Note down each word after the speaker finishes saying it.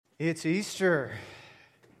It's Easter.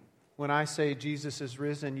 When I say Jesus is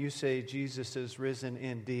risen, you say Jesus is risen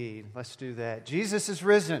indeed. Let's do that. Jesus is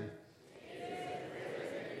risen. Jesus is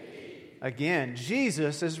risen indeed. Again,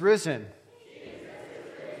 Jesus is risen. Jesus is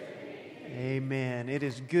risen indeed. Amen. It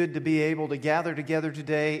is good to be able to gather together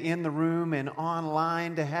today in the room and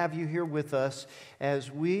online, to have you here with us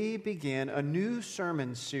as we begin a new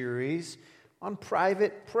sermon series on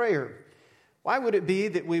private prayer. Why would it be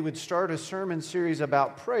that we would start a sermon series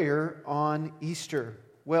about prayer on Easter?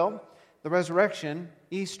 Well, the resurrection,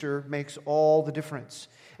 Easter, makes all the difference.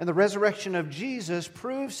 And the resurrection of Jesus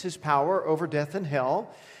proves His power over death and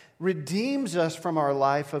hell, redeems us from our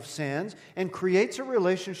life of sins, and creates a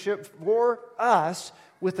relationship for us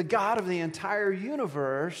with the God of the entire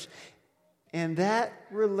universe. And that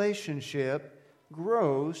relationship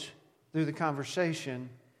grows through the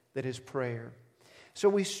conversation that is prayer. So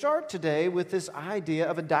we start today with this idea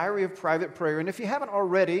of a diary of private prayer. And if you haven't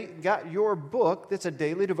already got your book, that's a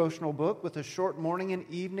daily devotional book with a short morning and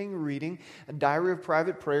evening reading, a diary of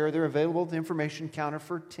private prayer, they're available at the information counter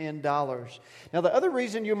for $10. Now, the other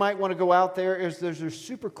reason you might want to go out there is there's a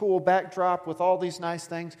super cool backdrop with all these nice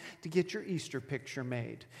things to get your Easter picture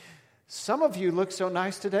made. Some of you look so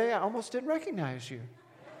nice today, I almost didn't recognize you.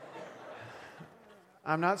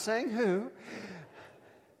 I'm not saying who.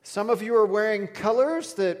 Some of you are wearing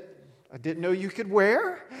colors that I didn't know you could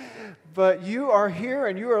wear, but you are here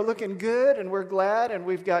and you are looking good, and we're glad, and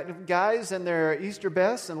we've got guys in their Easter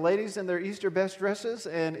bests and ladies in their Easter best dresses,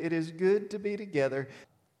 and it is good to be together.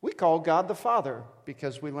 We call God the Father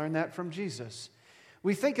because we learned that from Jesus.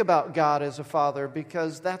 We think about God as a Father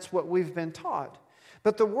because that's what we've been taught.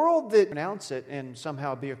 But the world that pronounce it and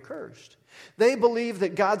somehow be accursed, they believe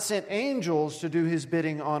that God sent angels to do His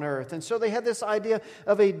bidding on earth. And so they had this idea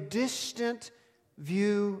of a distant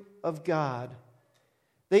view of God.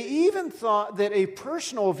 They even thought that a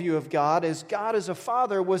personal view of God as a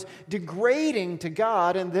Father was degrading to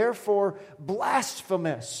God and therefore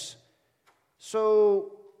blasphemous.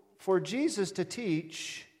 So for Jesus to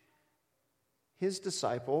teach His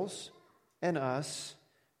disciples and us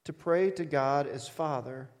to pray to God as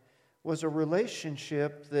Father was a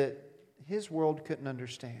relationship that His world couldn't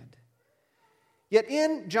understand. Yet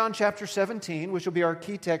in John chapter 17, which will be our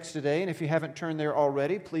key text today, and if you haven't turned there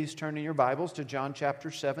already, please turn in your Bibles to John chapter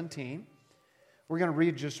 17. We're going to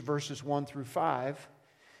read just verses 1 through 5.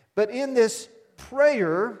 But in this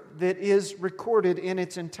prayer that is recorded in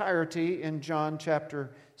its entirety in John chapter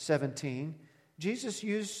 17, Jesus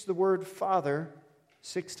used the word Father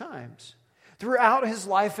 6 times. Throughout His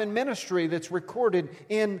life and ministry that's recorded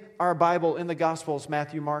in our Bible, in the Gospels,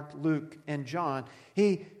 Matthew, Mark, Luke, and John,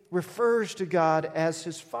 He refers to God as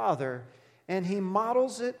His Father, and He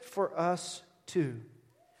models it for us too.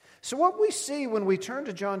 So what we see when we turn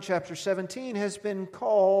to John chapter 17 has been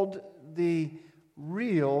called the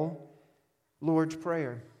real Lord's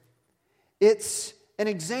Prayer. It's an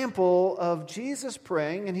example of Jesus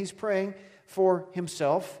praying, and He's praying for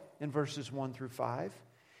Himself in verses 1 through 5.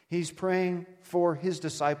 He's praying for His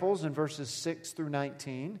disciples in verses 6 through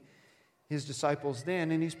 19, His disciples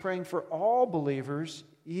then, and He's praying for all believers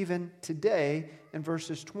even today in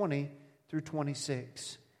verses 20 through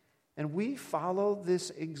 26. And we follow this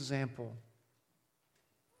example.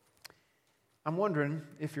 I'm wondering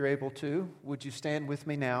if you're able to, would you stand with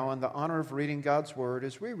me now in the honor of reading God's Word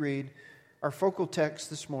as we read our focal text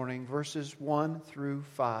this morning, verses 1 through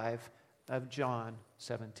 5 of John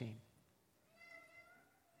 17.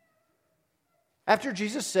 After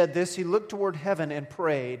Jesus said this, He looked toward heaven and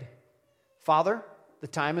prayed, "Father, the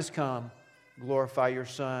time has come. Glorify your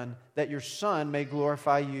Son, that your Son may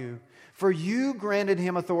glorify you. For you granted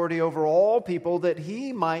Him authority over all people, that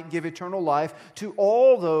He might give eternal life to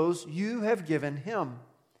all those you have given Him.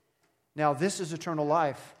 Now this is eternal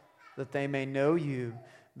life, that they may know you,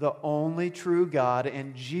 the only true God,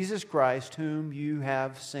 and Jesus Christ, whom you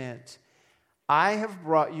have sent. I have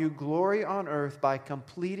brought you glory on earth by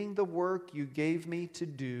completing the work you gave me to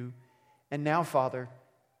do. And now, Father,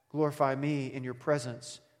 glorify me in your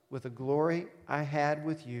presence with the glory I had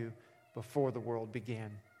with you before the world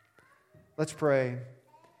began." Let's pray.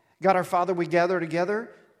 God our Father, we gather together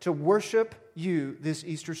to worship you this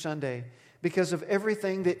Easter Sunday because of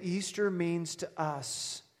everything that Easter means to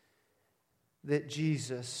us. That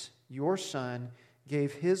Jesus, your Son,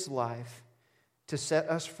 gave His life to set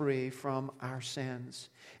us free from our sins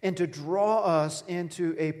and to draw us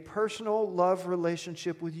into a personal love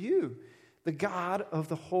relationship with you, the God of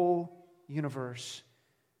the whole universe.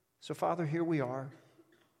 So, Father, here we are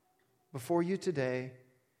before you today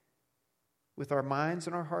with our minds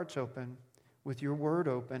and our hearts open, with your word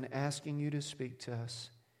open, asking you to speak to us.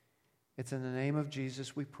 It's in the name of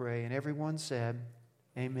Jesus we pray. And everyone said,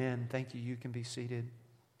 amen. Thank you. You can be seated.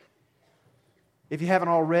 If you haven't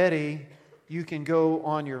already, you can go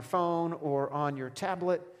on your phone or on your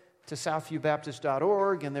tablet to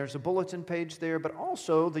southviewbaptist.org, and there's a bulletin page there, but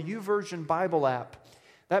also the YouVersion Bible app.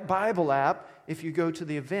 That Bible app, if you go to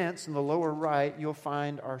the events in the lower right, you'll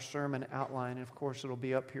find our sermon outline. And of course, it'll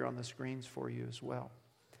be up here on the screens for you as well.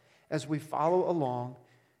 As we follow along,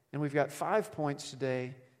 and we've got 5 points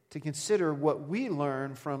today to consider what we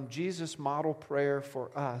learn from Jesus' model prayer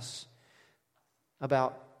for us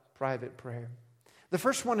about private prayer. The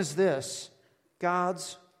first one is this: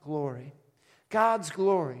 God's glory. God's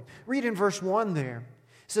glory. Read in verse 1 there.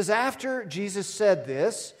 It says, after Jesus said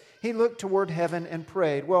this, he looked toward heaven and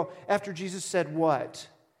prayed. Well, after Jesus said what?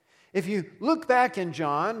 If you look back in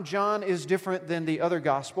John, John is different than the other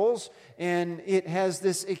Gospels, and it has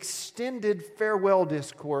this extended farewell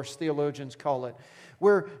discourse, theologians call it,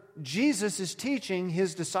 where Jesus is teaching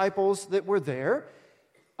his disciples that were there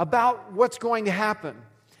about what's going to happen.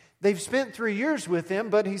 They've spent 3 years with him,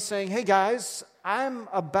 but he's saying, hey guys, I'm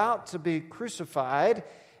about to be crucified,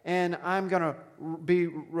 and I'm going to be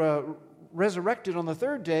resurrected on the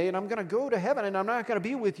third day, and I'm going to go to heaven, and I'm not going to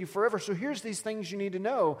be with you forever. So here's these things you need to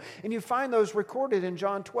know. And you find those recorded in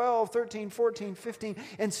John 12, 13, 14, 15,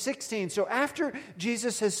 and 16. So after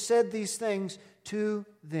Jesus has said these things to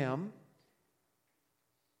them,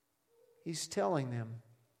 he's telling them.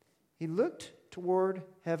 He looked toward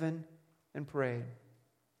heaven and prayed.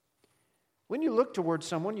 When you look toward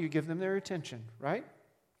someone, you give them their attention, right?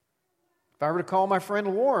 If I were to call my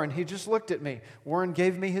friend Warren, he just looked at me. Warren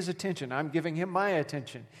gave me his attention. I'm giving him my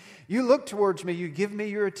attention. You look towards me, you give me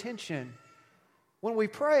your attention. When we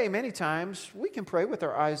pray, many times, we can pray with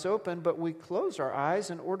our eyes open, but we close our eyes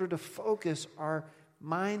in order to focus our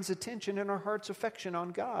mind's attention and our heart's affection on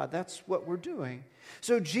God. That's what we're doing.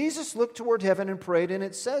 So Jesus looked toward heaven and prayed, and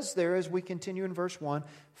it says there as we continue in verse 1,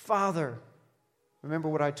 Father. Remember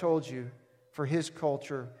what I told you. For his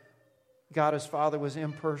culture, God as Father was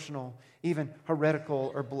impersonal, even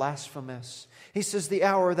heretical or blasphemous. He says, the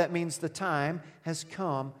hour, that means the time, has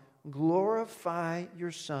come. Glorify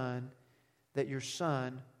your Son, that your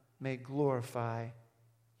Son may glorify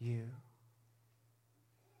you.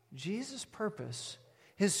 Jesus' purpose,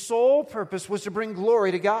 his sole purpose, was to bring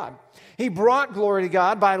glory to God. He brought glory to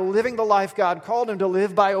God by living the life God called him to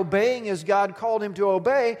live, by obeying as God called him to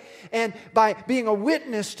obey, and by being a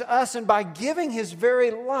witness to us, and by giving his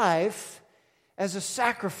very life as a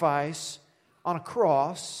sacrifice on a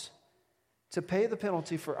cross to pay the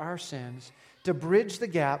penalty for our sins, to bridge the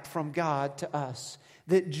gap from God to us.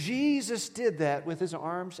 That Jesus did that with his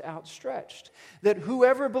arms outstretched. That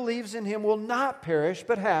whoever believes in him will not perish,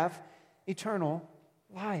 but have eternal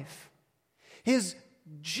life. His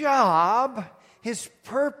job, his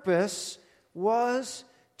purpose was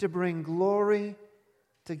to bring glory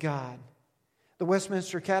to God. The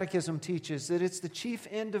Westminster Catechism teaches that it's the chief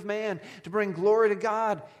end of man to bring glory to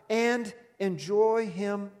God and enjoy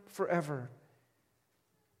him forever.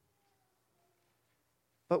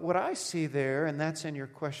 But what I see there, and that's in your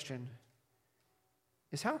question,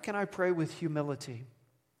 is how can I pray with humility?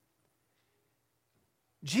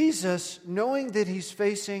 Jesus, knowing that he's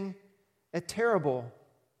facing a terrible,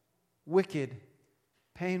 wicked,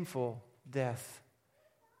 painful death,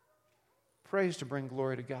 prays to bring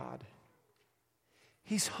glory to God.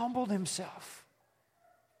 He's humbled himself.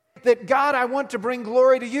 That God, I want to bring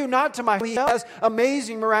glory to you, not to myself. He has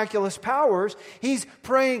amazing, miraculous powers. He's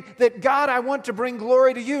praying that God, I want to bring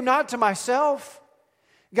glory to you, not to myself.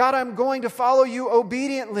 God, I'm going to follow you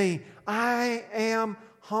obediently. I am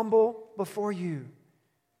humble before you.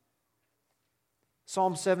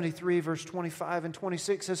 Psalm 73, verse 25 and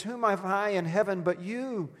 26 says, Whom have I in heaven but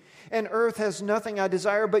you? And earth has nothing I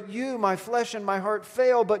desire but you. My flesh and my heart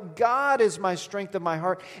fail, but God is my strength of my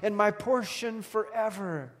heart and my portion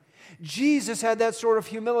forever. Jesus had that sort of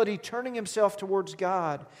humility, turning himself towards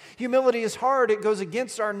God. Humility is hard. It goes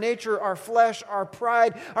against our nature, our flesh, our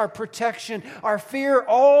pride, our protection, our fear,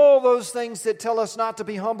 all those things that tell us not to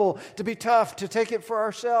be humble, to be tough, to take it for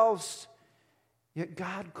ourselves. Yet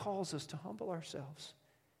God calls us to humble ourselves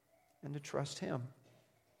and to trust him.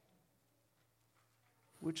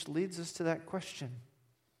 Which leads us to that question.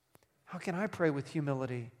 How can I pray with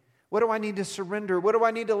humility? What do I need to surrender? What do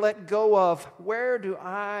I need to let go of? Where do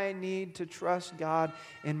I need to trust God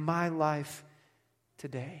in my life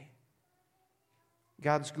today?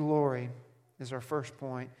 God's glory is our first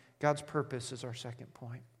point. God's purpose is our second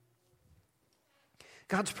point.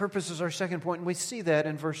 God's purpose is our second point, and we see that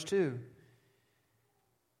in verse 2.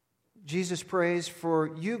 Jesus prays,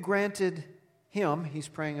 For you granted him, he's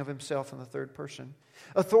praying of himself in the third person,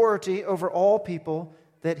 authority over all people,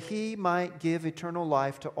 that he might give eternal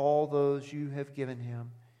life to all those you have given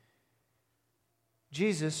him.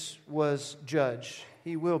 Jesus was judge.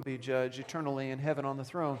 He will be judge eternally in heaven on the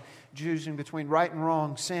throne, choosing between right and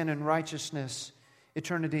wrong, sin and righteousness,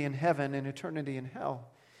 eternity in heaven and eternity in hell.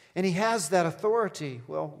 And he has that authority.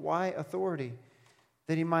 Well, why authority?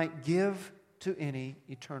 That he might give to any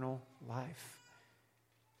eternal life.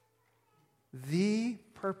 The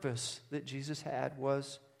purpose that Jesus had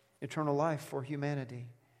was eternal life for humanity.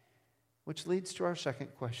 Which leads to our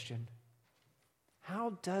second question.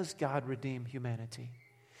 How does God redeem humanity?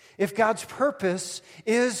 If God's purpose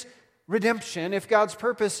is redemption, if God's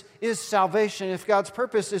purpose is salvation, if God's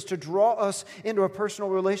purpose is to draw us into a personal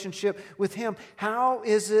relationship with him, how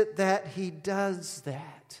is it that he does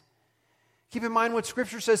that? Keep in mind what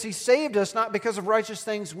Scripture says. He saved us not because of righteous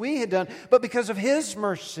things we had done, but because of his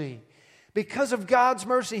mercy. Because of God's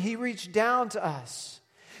mercy, he reached down to us.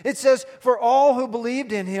 It says, for all who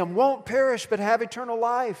believed in him won't perish but have eternal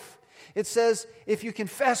life. It says, if you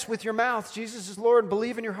confess with your mouth Jesus is Lord and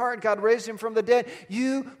believe in your heart God raised him from the dead,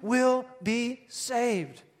 you will be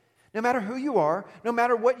saved. No matter who you are, no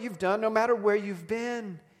matter what you've done, no matter where you've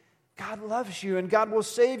been, God loves you and God will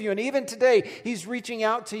save you. And even today, he's reaching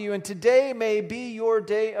out to you. And today may be your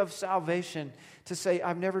day of salvation. To say,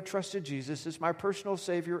 I've never trusted Jesus as my personal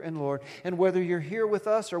Savior and Lord. And whether you're here with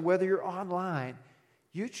us or whether you're online,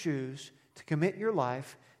 you choose to commit your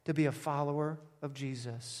life to be a follower of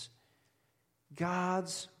Jesus.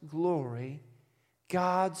 God's glory,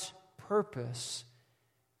 God's purpose.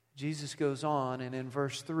 Jesus goes on, and in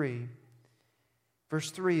verse 3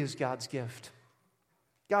 is God's gift.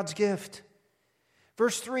 God's gift.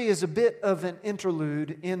 Verse 3 is a bit of an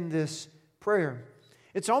interlude in this prayer.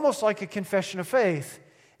 It's almost like a confession of faith.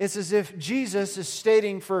 It's as if Jesus is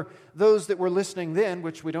stating for those that were listening then,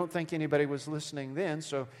 which we don't think anybody was listening then,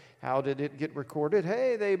 so how did it get recorded?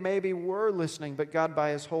 Hey, they maybe were listening, but God by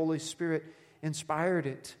his Holy Spirit inspired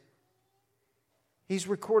it. He's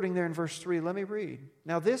recording there in verse 3. Let me read.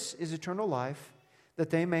 Now this is eternal life, that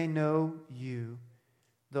they may know you,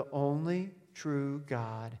 the only true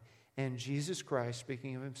God, and Jesus Christ,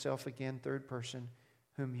 speaking of himself again, third person,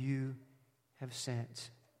 whom you have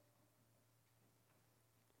sent.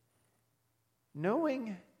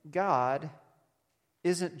 Knowing God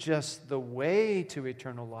isn't just the way to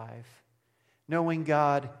eternal life. Knowing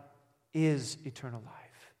God is eternal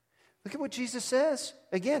life. Look at what Jesus says.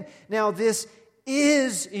 Again, now this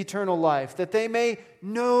is eternal life, that they may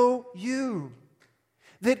know you.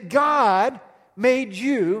 That God made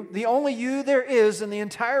you, the only you there is in the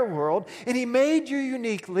entire world, and he made you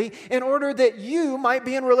uniquely in order that you might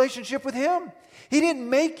be in relationship with him. He didn't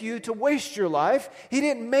make you to waste your life. He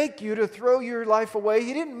didn't make you to throw your life away.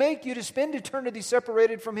 He didn't make you to spend eternity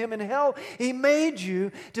separated from him in hell. He made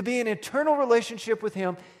you to be in eternal relationship with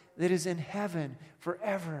him that is in heaven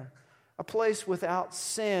forever. A place without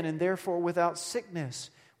sin and therefore without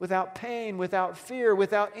sickness, without pain, without fear,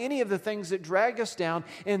 without any of the things that drag us down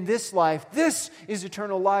in this life. This is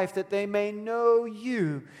eternal life, that they may know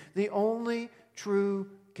you, the only true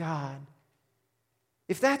God.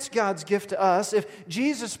 If that's God's gift to us, if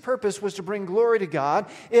Jesus' purpose was to bring glory to God,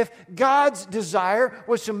 if God's desire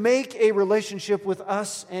was to make a relationship with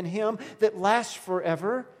us and him that lasts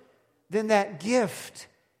forever, then that gift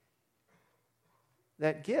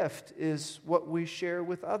is what we share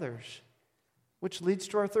with others. Which leads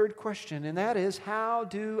to our third question, and that is, how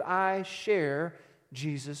do I share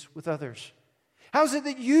Jesus with others? How is it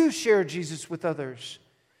that you share Jesus with others?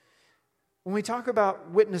 When we talk about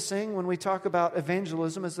witnessing, when we talk about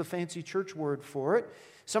evangelism as the fancy church word for it,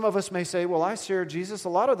 some of us may say, well, I share Jesus a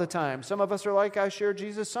lot of the time. Some of us are like, I share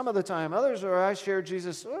Jesus some of the time. Others are, I share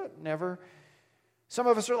Jesus never. Some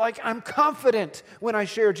of us are like, I'm confident when I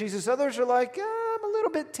share Jesus. Others are like, I'm a little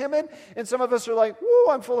bit timid. And some of us are like,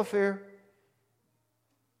 whoa, I'm full of fear.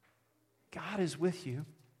 God is with you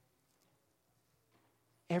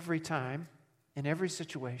every time, in every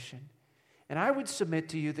situation. And I would submit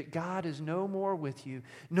to you that God is no more with you,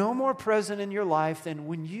 no more present in your life than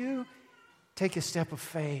when you take a step of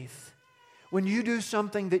faith, when you do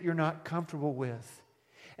something that you're not comfortable with,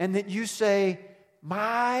 and that you say,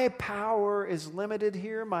 my power is limited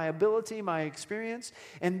here, my ability, my experience,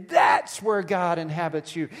 and that's where God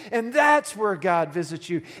inhabits you, and that's where God visits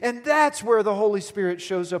you, and that's where the Holy Spirit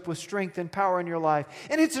shows up with strength and power in your life.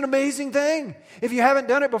 And it's an amazing thing. If you haven't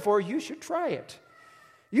done it before, you should try it.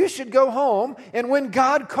 You should go home, and when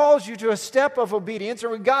God calls you to a step of obedience, or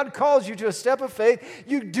when God calls you to a step of faith,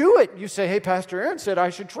 you do it. You say, hey, Pastor Aaron said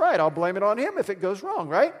I should try it. I'll blame it on him if it goes wrong,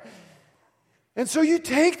 right? And so you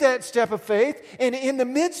take that step of faith, and in the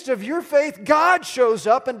midst of your faith, God shows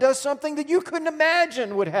up and does something that you couldn't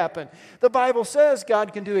imagine would happen. The Bible says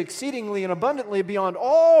God can do exceedingly and abundantly beyond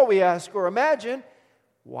all we ask or imagine.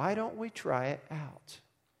 Why don't we try it out?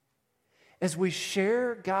 As we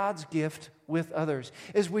share God's gift with others,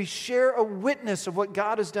 as we share a witness of what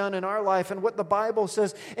God has done in our life and what the Bible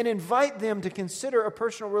says, and invite them to consider a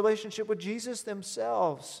personal relationship with Jesus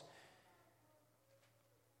themselves.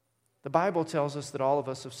 The Bible tells us that all of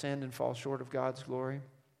us have sinned and fall short of God's glory.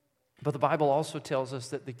 But the Bible also tells us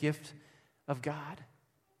that the gift of God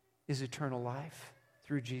is eternal life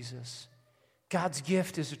through Jesus. God's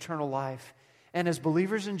gift is eternal life. And as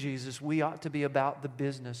believers in Jesus, we ought to be about the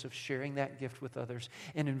business of sharing that gift with others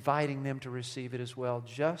and inviting them to receive it as well,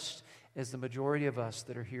 just as the majority of us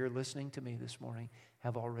that are here listening to me this morning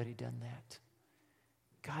have already done that.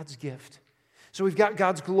 God's gift. So we've got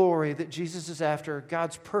God's glory that Jesus is after,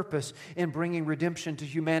 God's purpose in bringing redemption to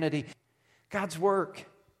humanity, God's work.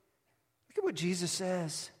 Look at what Jesus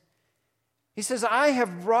says. He says, I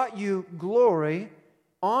have brought you glory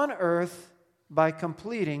on earth by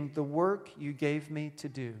completing the work you gave me to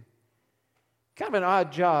do. Kind of an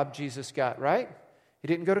odd job Jesus got, right? He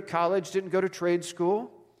didn't go to college, didn't go to trade school,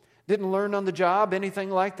 didn't learn on the job, anything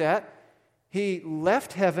like that. He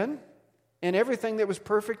left heaven and everything that was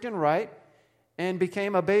perfect and right, and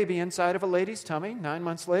became a baby inside of a lady's tummy. 9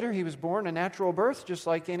 months later, he was born a natural birth, just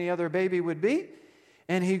like any other baby would be.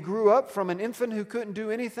 And he grew up from an infant who couldn't do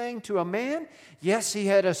anything to a man. Yes, he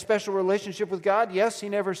had a special relationship with God. Yes, he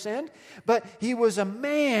never sinned. But he was a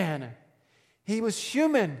man. He was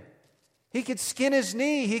human. He could skin his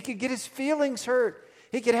knee. He could get his feelings hurt.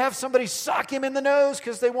 He could have somebody sock him in the nose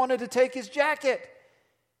because they wanted to take his jacket.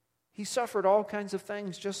 He suffered all kinds of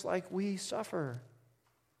things just like we suffer.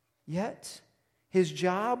 Yet, his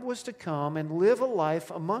job was to come and live a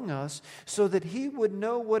life among us so that he would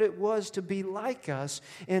know what it was to be like us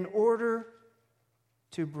in order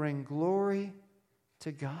to bring glory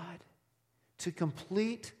to God, to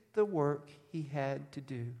complete the work he had to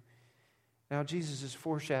do. Now, Jesus is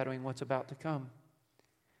foreshadowing what's about to come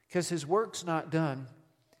because his work's not done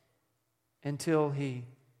until he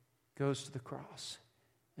goes to the cross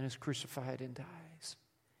and is crucified and dies,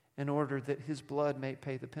 in order that his blood may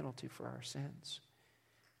pay the penalty for our sins.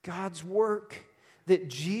 God's work that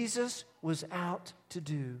Jesus was out to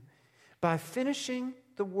do by finishing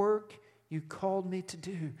the work you called me to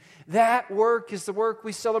do. That work is the work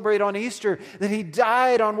we celebrate on Easter, that he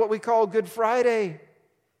died on what we call Good Friday.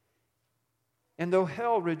 And though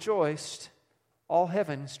hell rejoiced, all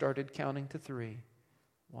heaven started counting to 3.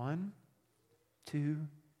 1, 2,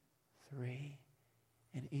 3.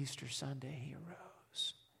 And Easter Sunday he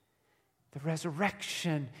arose. The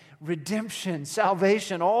resurrection, redemption,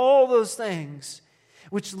 salvation, all those things.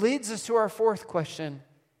 Which leads us to our fourth question.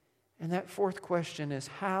 And that fourth question is,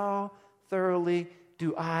 how thoroughly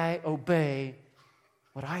do I obey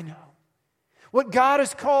what I know? What God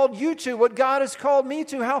has called you to, what God has called me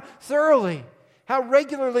to, how thoroughly, how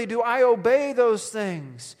regularly do I obey those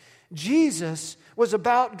things? Jesus was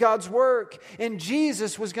about God's work, and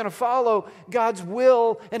Jesus was going to follow God's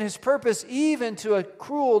will and his purpose, even to a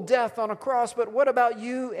cruel death on a cross. But what about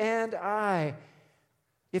you and I?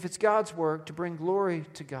 If it's God's work to bring glory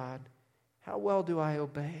to God, how well do I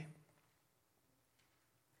obey?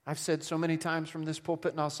 I've said so many times from this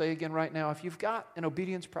pulpit, and I'll say again right now, if you've got an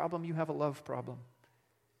obedience problem, you have a love problem.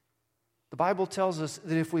 The Bible tells us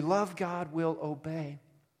that if we love God, we'll obey.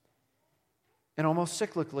 And almost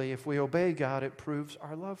cyclically, if we obey God, it proves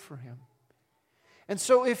our love for him. And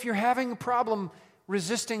so if you're having a problem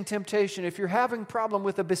resisting temptation, if you're having a problem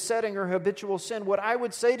with a besetting or habitual sin, what I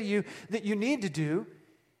would say to you that you need to do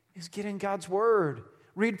is get in God's Word.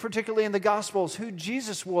 Read particularly in the Gospels who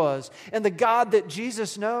Jesus was and the God that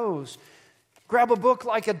Jesus knows. Grab a book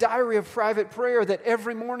like a diary of private prayer that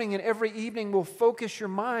every morning and every evening will focus your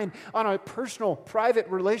mind on a personal, private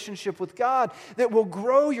relationship with God that will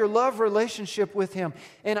grow your love relationship with him.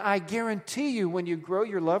 And I guarantee you, when you grow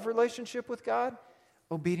your love relationship with God,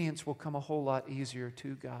 obedience will come a whole lot easier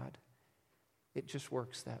to God. It just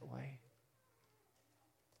works that way.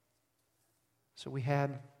 So we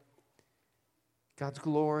had God's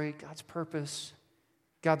glory, God's purpose,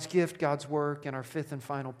 God's gift, God's work, and our fifth and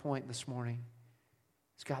final point this morning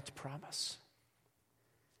is God's promise.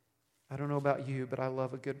 I don't know about you, but I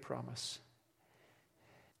love a good promise.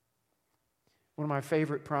 One of my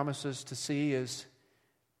favorite promises to see is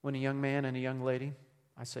when a young man and a young lady,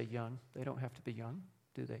 I say young, they don't have to be young,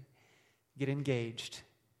 do they? Get engaged.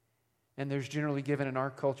 And there's generally given in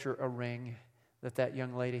our culture a ring that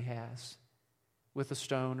young lady has with a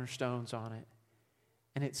stone or stones on it.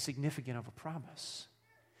 And it's significant of a promise.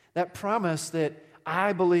 That promise that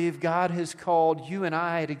I believe God has called you and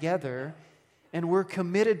I together, and we're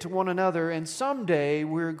committed to one another, and someday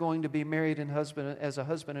we're going to be married as a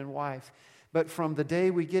husband and wife. But from the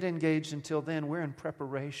day we get engaged until then, we're in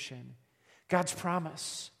preparation. God's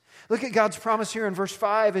promise. Look at God's promise here in verse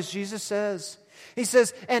 5 as Jesus says. He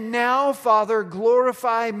says, "And now, Father,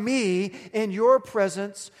 glorify me in your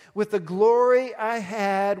presence with the glory I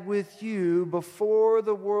had with you before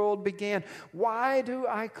the world began." Why do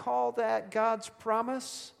I call that God's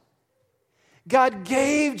promise? God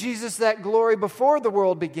gave Jesus that glory before the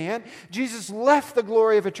world began. Jesus left the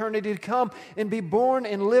glory of eternity to come and be born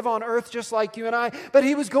and live on earth just like you and I. But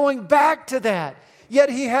He was going back to that. Yet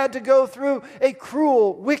He had to go through a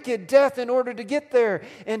cruel, wicked death in order to get there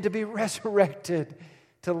and to be resurrected,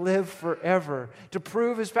 to live forever, to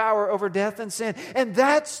prove His power over death and sin. And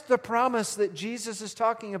that's the promise that Jesus is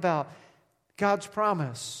talking about. God's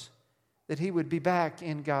promise that He would be back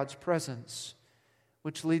in God's presence.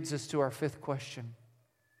 Which leads us to our fifth question.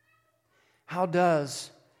 How does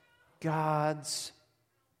God's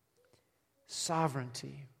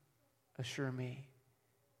sovereignty assure me?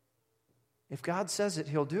 If God says it,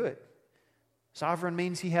 He'll do it. Sovereign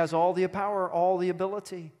means He has all the power, all the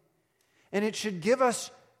ability. And it should give us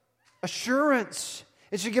assurance.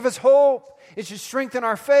 It should give us hope. It should strengthen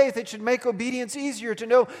our faith. It should make obedience easier to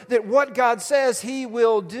know that what God says He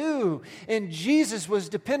will do. And Jesus was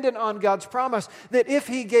dependent on God's promise that if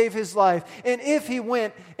He gave His life and if He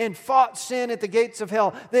went and fought sin at the gates of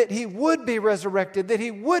hell, that He would be resurrected, that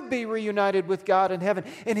He would be reunited with God in heaven,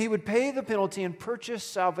 and He would pay the penalty and purchase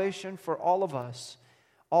salvation for all of us,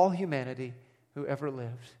 all humanity who ever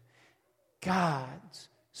lived. God's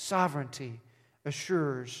sovereignty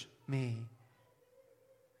assures me.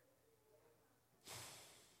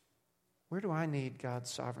 Where do I need God's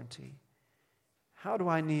sovereignty? How do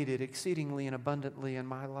I need it exceedingly and abundantly in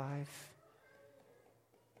my life?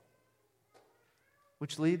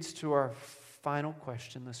 Which leads to our final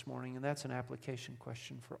question this morning, and that's an application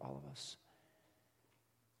question for all of us.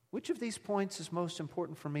 Which of these points is most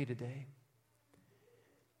important for me today?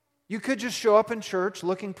 You could just show up in church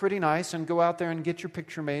looking pretty nice and go out there and get your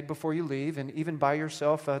picture made before you leave, and even buy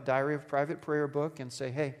yourself a Diary of Private Prayer book and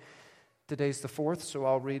say, hey, today's the 4th, so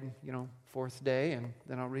I'll read, 4th day, and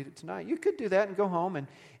then I'll read it tonight. You could do that and go home and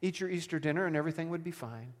eat your Easter dinner, and everything would be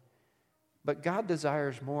fine. But God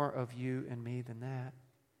desires more of you and me than that.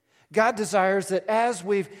 God desires that as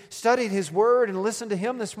we've studied His Word and listened to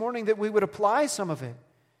Him this morning, that we would apply some of it.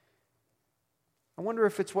 I wonder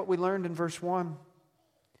if it's what we learned in verse 1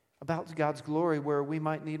 about God's glory, where we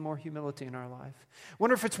might need more humility in our life. I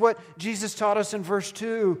wonder if it's what Jesus taught us in verse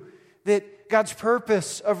 2, that God's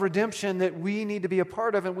purpose of redemption that we need to be a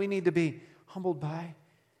part of and we need to be humbled by. I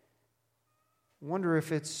wonder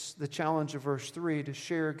if it's the challenge of verse 3 to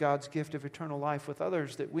share God's gift of eternal life with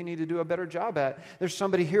others that we need to do a better job at. There's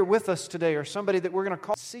somebody here with us today, or somebody that we're going to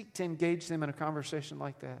call, seek to engage them in a conversation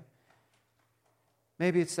like that.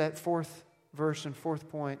 Maybe it's that 4th verse and 4th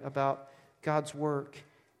point about God's work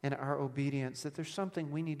and our obedience, that there's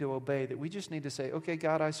something we need to obey, that we just need to say, okay,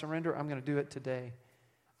 God, I surrender. I'm going to do it today.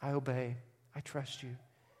 I obey. I trust you.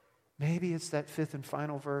 Maybe it's that 5th and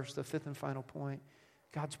final verse, the 5th and final point,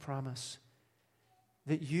 God's promise,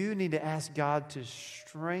 that you need to ask God to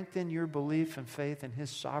strengthen your belief and faith in His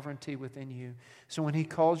sovereignty within you. So when He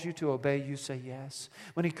calls you to obey, you say yes.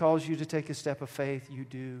 When He calls you to take a step of faith, you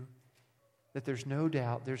do. That there's no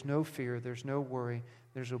doubt, there's no fear, there's no worry,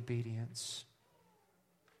 there's obedience.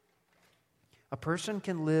 A person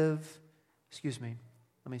can live, let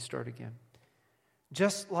me start again.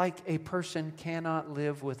 Just like a person cannot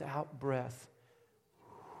live without breath,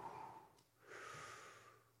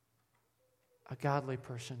 a godly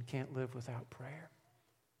person can't live without prayer.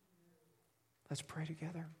 Let's pray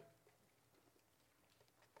together.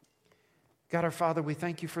 God our Father, we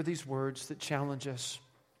thank you for these words that challenge us.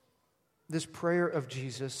 This prayer of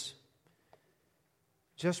Jesus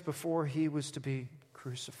just before He was to be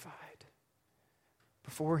crucified,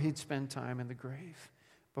 before He'd spend time in the grave,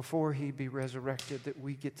 before He'd be resurrected, that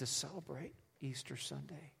we get to celebrate Easter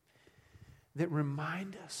Sunday, that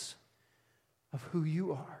remind us of who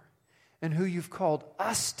you are and who you've called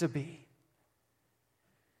us to be.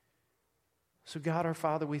 So God our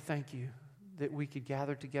Father, we thank you that we could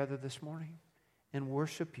gather together this morning and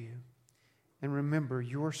worship you and remember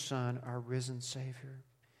your Son, our risen Savior.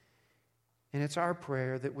 And it's our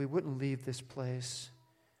prayer that we wouldn't leave this place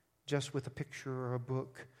just with a picture or a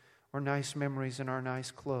book or nice memories in our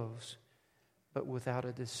nice clothes, but without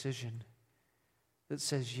a decision that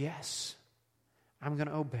says, yes, I'm going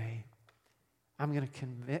to obey. I'm going to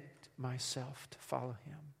commit myself to follow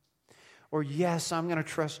him. Or yes, I'm going to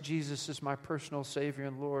trust Jesus as my personal Savior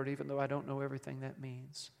and Lord, even though I don't know everything that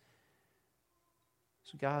means.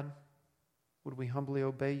 So God, would we humbly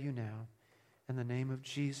obey you now? In the name of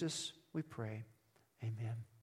Jesus, we pray. Amen.